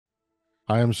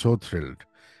I am so thrilled.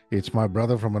 It's my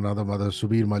brother from another mother,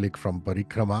 Subir Malik from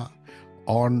Parikrama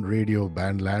on Radio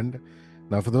Bandland.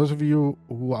 Now, for those of you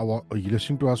who are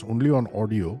listening to us only on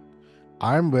audio,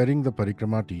 I am wearing the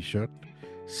Parikrama t-shirt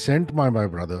sent by my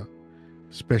brother,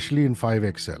 especially in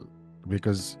 5XL,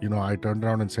 because, I turned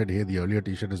around and said, hey, the earlier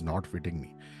t-shirt is not fitting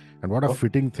me. And what a Oh,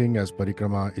 fitting thing as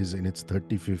Parikrama is in its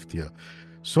 35th year.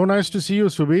 So nice to see you,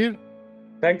 Subir.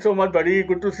 thanks so much, buddy.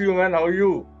 Good to see you, man. How are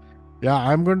you? Yeah,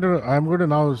 I'm going to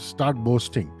now start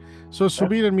boasting. So Huh?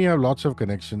 Subir and me have lots of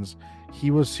connections. He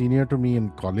was senior to me in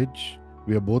college.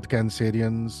 We are both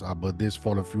Cancerians. Our birthdays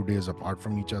fall a few days apart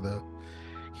from each other.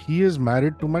 He is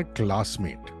married to my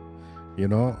classmate.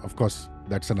 Of course,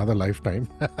 that's another lifetime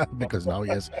because now he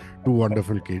has two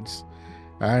wonderful kids,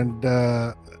 and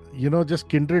just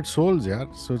kindred souls. Yeah,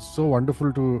 so it's so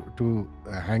wonderful to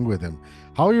hang with him.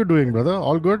 How are you doing, brother?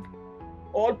 All good?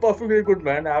 All perfectly good,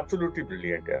 man. Absolutely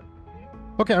brilliant, yeah.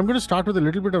 Okay, I'm going to start with a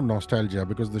little bit of nostalgia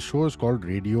because the show is called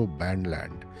Radio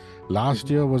Bandland. Last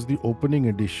Mhm. year was the opening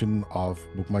edition of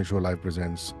Book My Show Live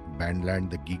Presents Bandland,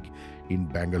 the gig in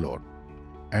Bangalore.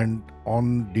 And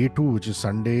on day two, which is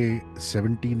Sunday,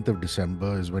 17th of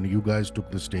December, is when you guys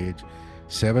took the stage,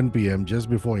 7 p.m., just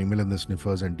before Emil and the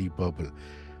Sniffers and Deep Purple.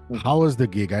 Mhm. How was the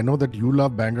gig? I know that you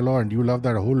love Bangalore and you love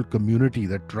that whole community,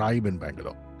 that tribe in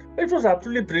Bangalore. It was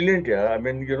absolutely brilliant, yeah. I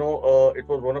mean, it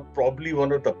was probably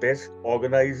one of the best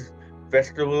organized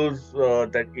festivals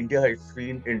that India has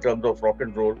seen in terms of rock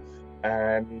and roll.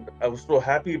 And I was so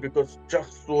happy because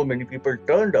just so many people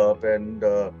turned up, and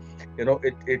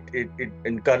it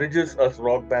encourages us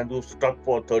rock bands who stuck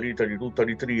for 30, 32,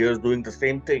 33 years doing the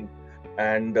same thing,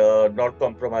 and not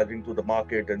compromising to the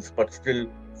market, but still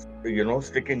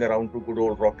sticking around to good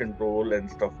old rock and roll and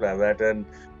stuff like that.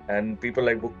 And people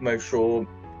like Book My Show,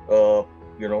 uh,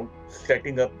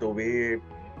 setting up the way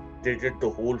they did the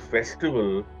whole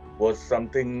festival was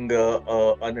something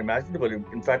unimaginable.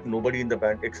 In fact, nobody in the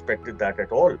band expected that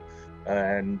at all.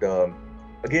 And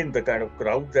again, the kind of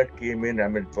crowd that came in, I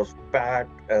mean, it was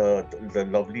packed. The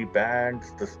lovely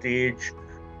bands, the stage,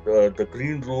 the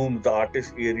green rooms, the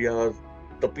artist areas,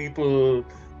 the people,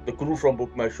 the crew from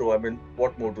Book My Show. I mean,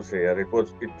 what more to say? It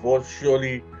was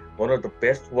surely one of the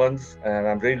best ones, and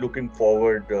I'm really looking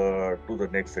forward to the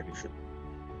next edition.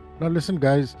 Now, listen,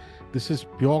 guys, this is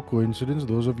pure coincidence.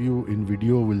 Those of you in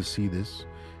video will see this.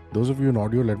 Those of you in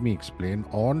audio, let me explain.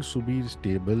 On Subir's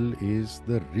table is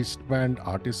the wristband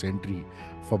artist entry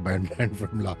for Bandland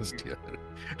from last year,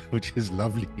 which is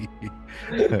lovely.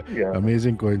 Yeah.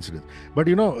 Amazing coincidence. But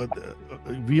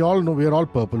we all know we're all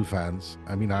Purple fans.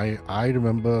 I mean, I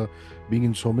remember being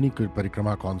in so many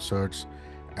Parikrama concerts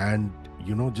and,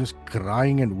 just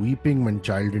crying and weeping when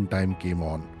Child in Time came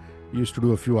on. We used to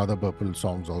do a few other Purple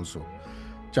songs also.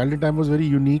 Child in Time was very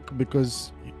unique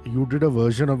because you did a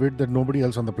version of it that nobody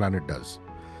else on the planet does.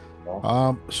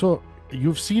 Yeah. So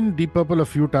you've seen Deep Purple a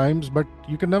few times, but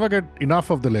you can never get enough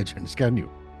of the legends, can you?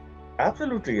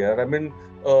 Absolutely, yeah. I mean,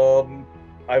 um,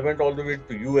 I went all the way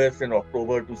to US in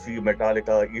October to see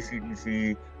Metallica,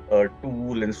 AC/DC,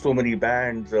 Tool, and so many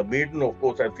bands. Maiden, of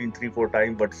course, I've seen three, four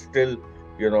times, but still,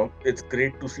 it's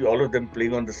great to see all of them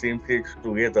playing on the same stage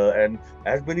together. And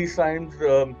as many times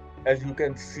as you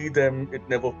can see them, it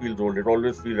never feels old. It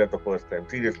always feels at the first time.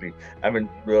 Seriously, I mean,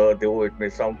 it may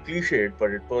sound cliched,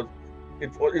 but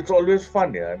it's always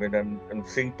fun. Yeah, I mean, I'm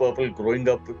seeing Purple growing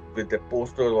up with the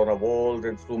posters on our walls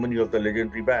and so many of the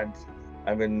legendary bands.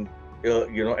 I mean,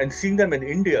 and seeing them in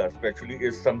India especially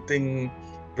is something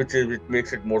which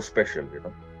makes it more special.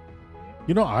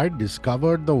 I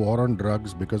discovered the war on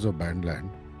drugs because of Bandland,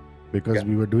 because Yeah.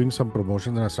 we were doing some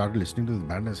promotion and I started listening to this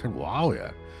band. I said, wow,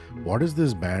 yeah, what is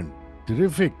this band?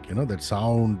 Terrific, that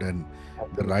sound and the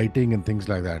Absolutely. writing and things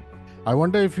like that. I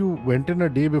wonder if you went in a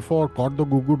day before, caught the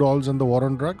Goo Goo Dolls and the war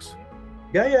on drugs?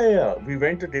 Yeah, yeah, yeah. We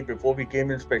went a day before we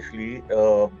came in, especially,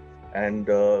 and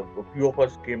a few of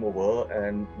us came over,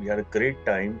 and we had a great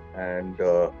time. And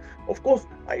of course,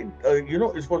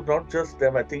 it was not just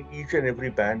them. I think each and every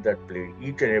band that played,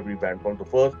 each and every band, from the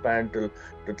first band till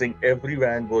the thing, every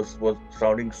band was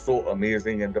sounding so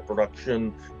amazing, and the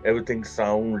production, everything,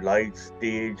 sound, lights,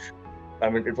 stage. I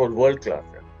mean, it was world class.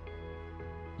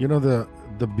 Yeah.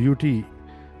 The beauty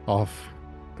of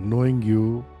knowing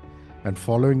you and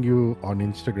following you on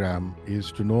Instagram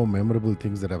is to know memorable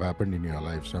things that have happened in your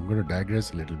life. So I'm going to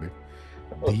digress a little bit.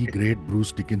 The Okay. great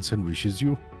Bruce Dickinson wishes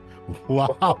you.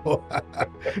 Wow.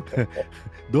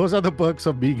 Those are the perks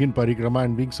of being in Parikrama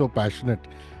and being so passionate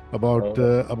Uh,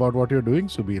 about what you're doing,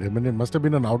 Subir. I mean, it must have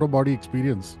been an out of body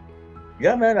experience.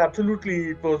 Yeah, man, absolutely.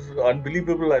 It was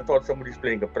unbelievable. I thought somebody's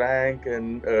playing a prank,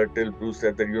 and till Bruce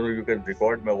said that you can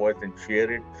record my voice and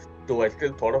share it. though I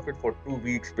still thought of it for 2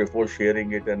 weeks before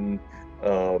sharing it, and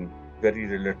um, very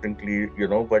reluctantly,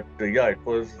 But yeah, it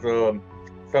was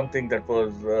something that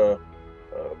was,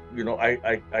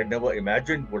 I never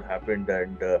imagined would happen.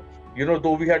 And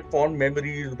though we had fond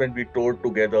memories when we toured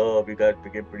together, we got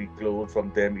became pretty close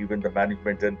from them, even the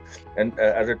management. And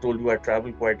as I told you, I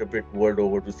traveled quite a bit world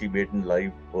over to see Maiden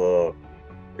live.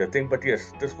 The thing, but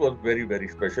yes, this was very, very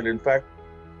special. In fact,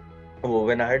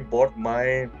 when I had bought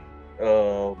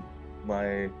uh,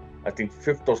 my I think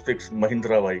fifth or sixth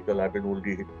Mahindra vehicle. I've been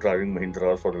only driving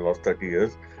Mahindras for the last 30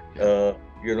 years. Yeah.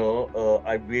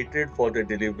 I waited for the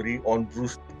delivery on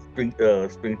Springsteen,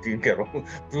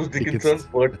 Bruce Dickinson's Tickets.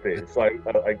 birthday. So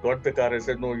I got the car. I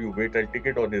said, no, you wait. I'll take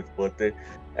it on his birthday.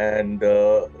 And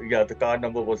yeah, the car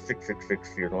number was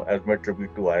 666. As my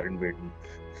tribute to Iron Maiden.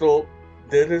 So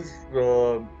there is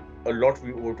a lot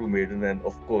we owe to Maiden, and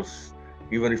of course,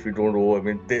 even if we don't owe, I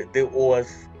mean, they owe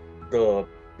us the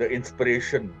the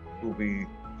inspiration to be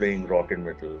playing rock and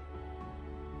metal.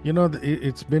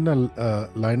 It's been a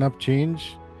lineup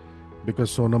change because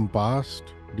Sonam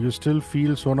passed. Do you still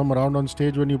feel Sonam around on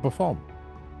stage when you perform?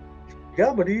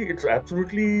 Yeah, buddy, it's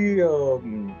absolutely,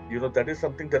 that is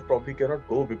something that probably cannot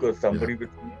go, because Yeah. somebody with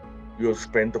whom you have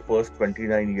spent the first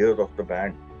 29 years of the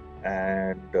band,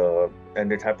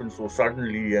 and it happened so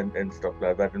suddenly, and stuff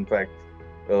like that. In fact,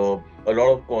 uh, a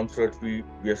lot of concerts we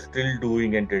are still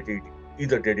doing, and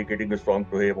either dedicating a song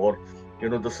to him, or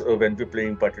this when we're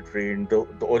playing Butter Train, the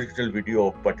original video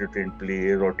of Butter Train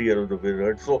plays, or Tear of the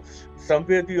Wizard. So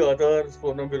somewhere the other,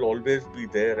 Sonam will always be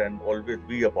there and always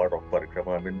be a part of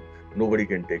Parikrama. I mean, nobody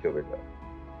can take away that.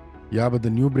 Yeah, but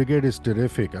the new brigade is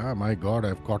terrific. My God,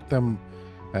 I've caught them,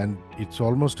 and it's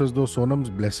almost as though Sonam's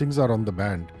blessings are on the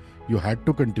band. You had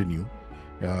to continue,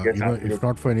 Yes, if absolutely.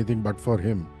 not for anything but for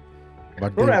him.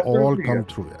 But No, no, they've all absolutely. come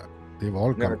through. Yeah, they've all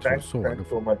No, come no, through. thanks, So thanks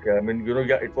so wonderful. much. Yeah. I mean,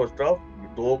 yeah, it was tough.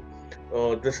 Though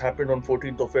this happened on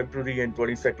 14th of February, and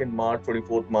 22nd March,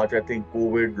 24th March, I think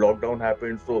COVID lockdown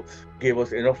happened. So gave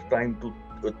us enough time to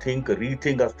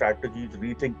rethink our strategies,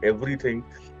 rethink everything.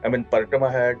 I mean,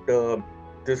 Paratama had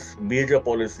this major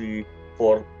policy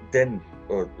for then,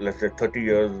 let's say 30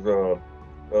 years.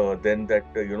 Then that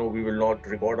we will not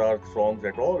record our songs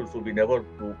at all. So we never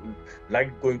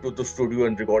liked going to the studio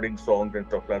and recording songs and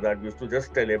stuff like that. We used to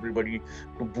just tell everybody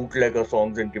to bootleg our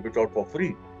songs and give it out for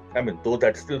free. I mean, though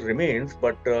that still remains,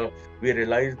 but we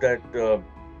realized that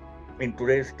in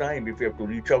today's time, if we have to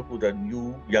reach out to the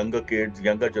new, younger kids,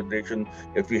 younger generation,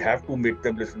 if we have to make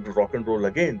them listen to rock and roll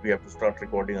again, we have to start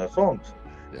recording our songs.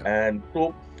 Yeah. And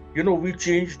so, we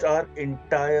changed our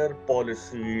entire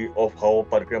policy of how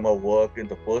Parikrama worked in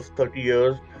the first 30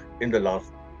 years, in the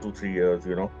last 2, 3 years.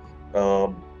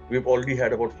 We've already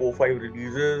had about 4, 5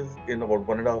 releases in about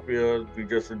 1.5 years. We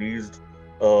just released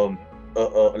um,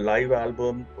 a live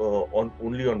album on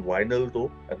only on vinyl,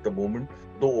 though, at the moment,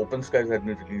 though Open Skies had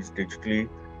been released digitally.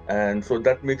 And so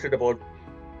that makes it about,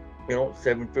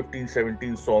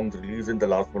 17 songs released in the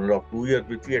last 1.5, 2 years,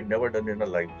 which we had never done in our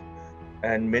lives.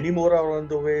 And many more are on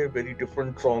the way, very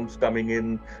different songs coming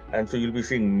in. And so you'll be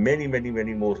seeing many, many,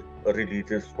 many more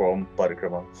releases from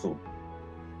Parikrama soon.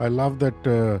 I love that.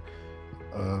 There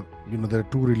are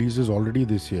two releases already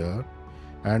this year,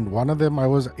 and one of them I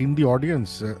was in the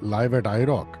audience live at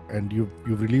IROC, and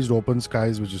you've released Open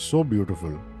Skies, which is so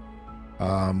beautiful.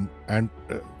 And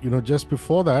just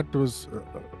before that was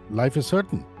Life is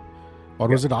Certain, or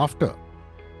Yeah. was it after?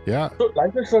 Yeah, So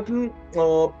Life is Certain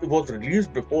was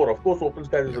released before. Of course, Open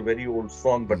Skies is yeah. a very old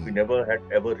song, but we Mm. never had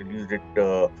ever released it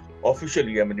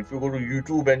officially. I mean, if you go to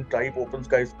YouTube and type Open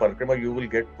Skies Parikrama, you will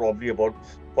get probably about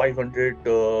 500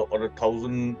 or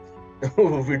 1,000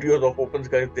 videos of Open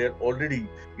Skies there already,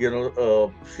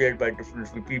 shared by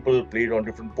different people, played on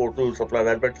different portals, stuff like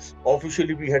that. But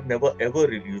officially, we had never ever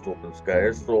released Open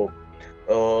Skies. Mm. So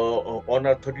on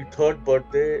our 33rd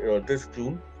birthday this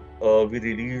June, we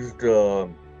released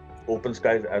Open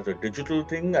Skies as a digital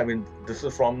thing. I mean, this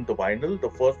is from the vinyl, the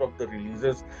first of the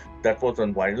releases that was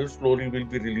on vinyl. Slowly, we'll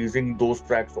be releasing those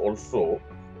tracks also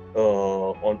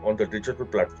on the digital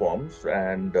platforms,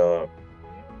 and uh,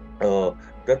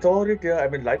 that's all it. Yeah, I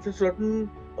mean, Life is Certain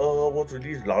was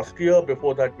released last year.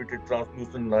 Before that, we did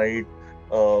Translucent Night,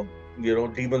 uh,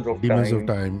 Demons of Demons of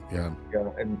Time, Time. Yeah. yeah,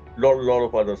 and lot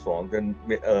of other songs, and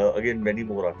again, many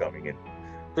more are coming in.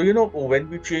 So when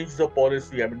we changed the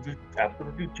policy, I mean, we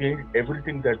absolutely changed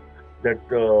everything that that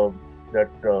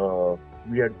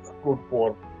we had stood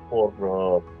for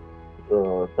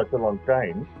such a long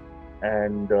time,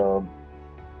 and uh,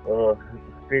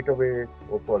 straight away.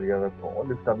 Oh, sorry, yeah, all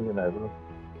is coming in. I don't know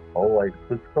how I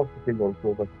switched off the thing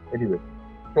also, but anyway.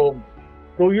 So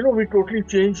we totally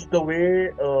changed the way.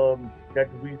 that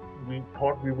we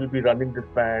thought we will be running this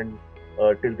band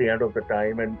till the end of the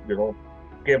time, and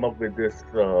came up with this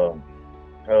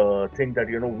thing that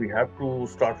we have to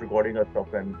start recording our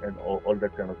stuff and all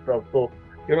that kind of stuff. So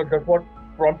that's what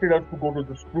prompted us to go to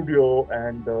the studio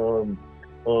and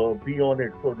be on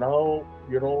it. So now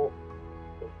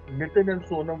Nitin and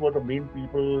Sonam were the main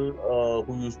people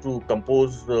who used to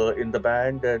compose in the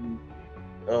band, and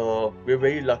we're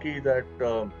very lucky that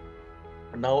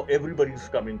now everybody's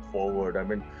coming forward. I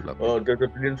mean, Lovely. there's a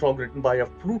brilliant song written by a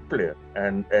flute player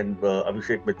and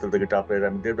Abhishek Mittal, the guitar player. I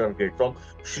mean, they've done a great song.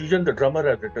 Srijan, the drummer,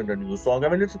 has written a new song. I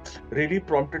mean, it's really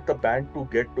prompted the band to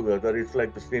get together. It's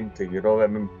like the same thing, I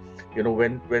mean,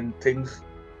 when things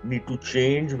need to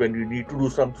change, when you need to do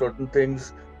some certain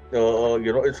things,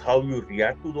 it's how you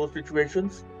react to those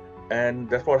situations. And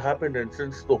that's what happened. And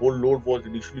since the whole load was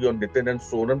initially on Nitin and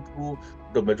Sonam to do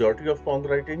the majority of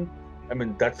songwriting, I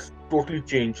mean, that's totally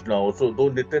changed now. So though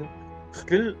Nitin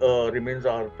still remains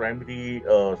our primary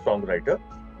songwriter,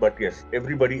 but yes,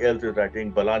 everybody else is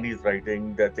writing. Balani is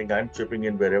writing. I think I'm chipping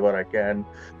in wherever I can.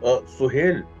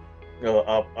 Suhail,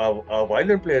 our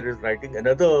violin player, is writing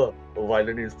another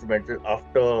violin instrumental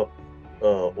after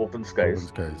Open Open Skies.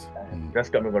 skies. And that's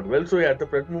coming out well. So yeah, at the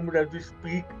present moment as we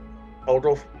speak, out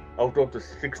of the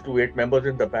 6 to 8 members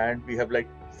in the band, we have like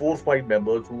 4 or 5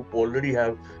 members who already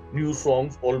have new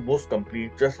songs almost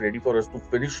complete, just ready for us to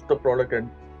finish the product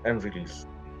and release.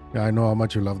 Yeah, I know how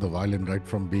much you love the violin, right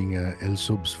from being a El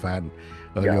Subs fan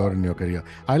early Yeah, on in your career.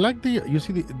 I like you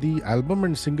see, the album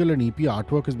and single and EP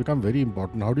artwork has become very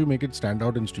important. How do you make it stand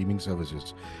out in streaming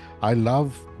services? I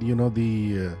love,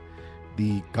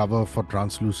 the cover for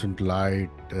Translucent Light,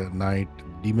 Night,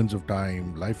 Demons of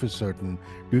Time, Life is Certain.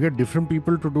 Do you get different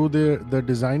people to do the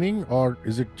designing, or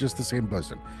is it just the same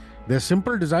person? They're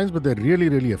simple designs, but they're really,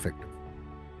 really effective.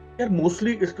 yeah.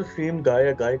 Mostly it's the same guy,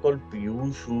 a guy called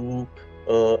Piyush, who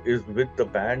is with the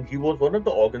band. He was one of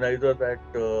the organizers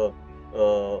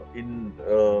in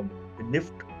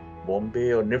NIFT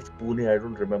Bombay or NIFT Pune. I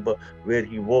don't remember where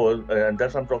he was, and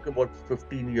that's I'm talking about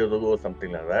 15 years ago or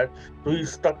something like that. So he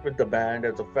stuck with the band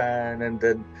as a fan, and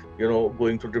then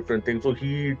going through different things. So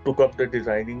he took up the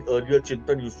designing. Earlier,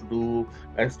 Chintan used to do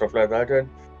and stuff like that,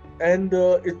 and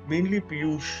it's mainly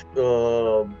Piyush,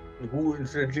 who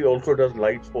incidentally also does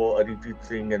lights for Arijit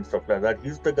Singh and stuff like that.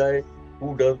 He's the guy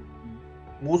who does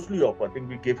mostly of. I think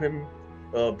we give him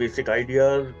basic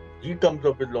ideas. He comes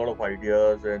up with a lot of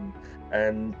ideas, and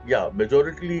yeah,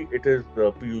 majority it is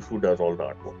Piyush who does all the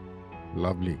artwork.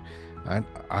 Lovely. And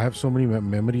I have so many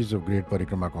memories of great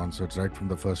Parikrama concerts, right from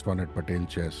the first one at Patel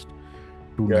Chest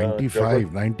to Yeah, that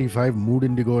was 95 Mood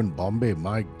Indigo in Bombay.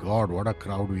 My God, what a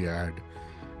crowd we had.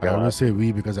 I yeah, always say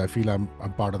we because I feel I'm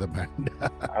part of the band.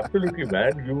 absolutely,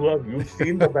 man. You've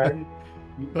seen the band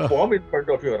form in front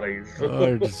of your eyes.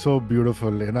 It's so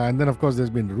beautiful. And then of course there's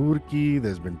been Roorkee,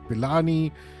 there's been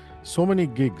Pilani, so many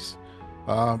gigs.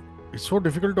 Uh, it's so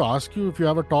difficult to ask you if you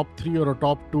have a top three or a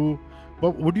top two.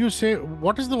 But would you say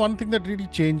what is the one thing that really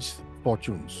changed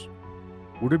fortunes?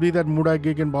 Would it be that Mudai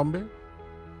gig in Bombay?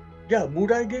 Yeah,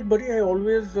 Mudai gig, buddy. I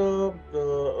always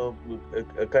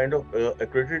kind of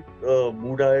accredit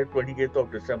Mudai 28th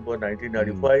of December Mm,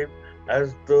 1995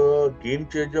 as the game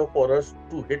changer for us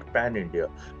to hit pan India.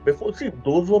 Before, see,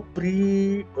 those were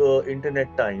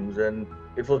pre-internet times, and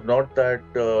it was not that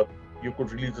you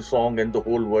could release a song and the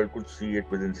whole world could see it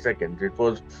within seconds. It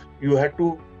was you had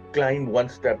to climb one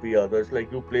step the other. It's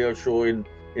like you play a show in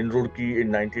Roorkee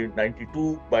in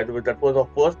 1992. By the way, that was our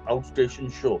first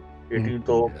outstation show. 18th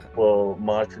of yeah.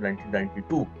 March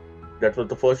 1992. That was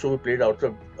the first show we played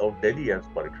outside of Delhi as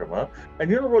Parikrama.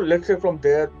 And let's say from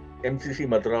there, MCC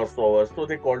Madras saw us, so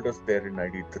they called us there in Yeah.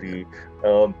 '93.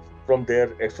 From there,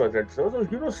 XYZ.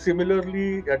 So,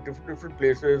 similarly at different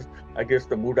places, I guess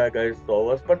the Muda guys saw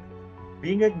us. But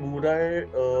being at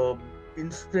Mumbai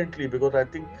instantly, because I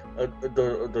think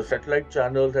the satellite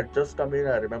channels had just come in.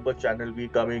 I remember Channel V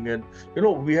coming in.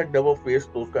 We had never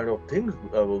faced those kind of things.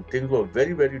 Things were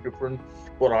very very different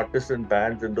for artists and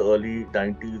bands in the early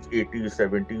 '90s, '80s,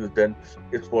 '70s. Then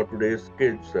it's for today's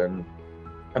kids, and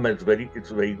I mean it's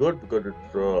very good because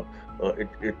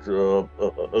it's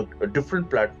a different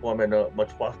platform and a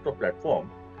much faster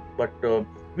platform. But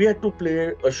we had to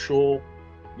play a show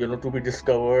to be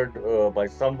discovered by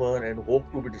someone and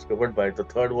hope to be discovered by the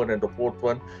third one and the fourth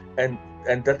one, and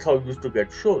that's how we used to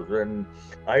get shows. And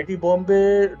IT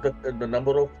Bombay, the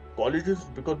number of colleges,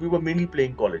 because we were mainly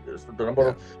playing colleges, so the number Yeah.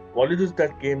 of colleges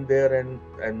that came there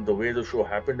and the way the show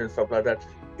happened and stuff like that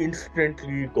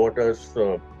instantly got us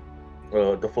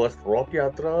the first rock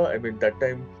yatra. I mean, that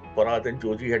time Farad and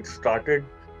Joji had started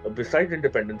besides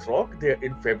Independence Rock, they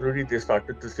in February they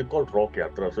started this thing called Rock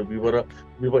Yatra. So we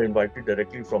were invited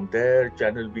directly from there.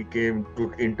 Channel we came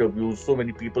to interviews. So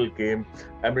many people came,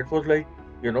 and it was like,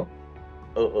 you know,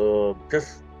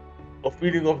 just a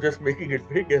feeling of just making it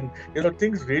big, and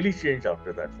things really changed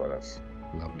after that for us.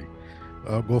 Lovely.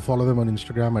 Go follow them on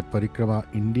Instagram at Parikrama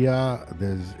India.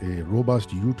 There's a robust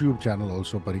YouTube channel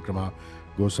also, Parikrama.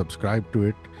 Go subscribe to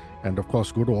it. And of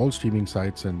course, go to all streaming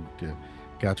sites and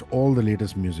catch all the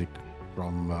latest music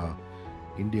from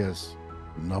India's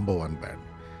 #1 band.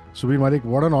 Subir Malik,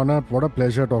 what an honor, what a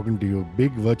pleasure talking to you.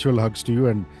 Big virtual hugs to you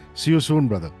and see you soon,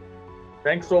 brother.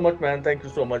 Thanks so much, man. Thank you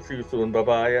so much. See you soon. Bye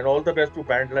bye. And all the best to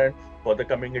Bandland for the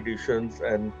coming editions,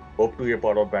 and hope to be a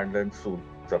part of Bandland soon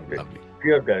someday. Lovely.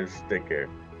 Cheers, guys. Take care.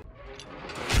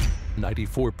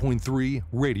 94.3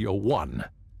 Radio 1.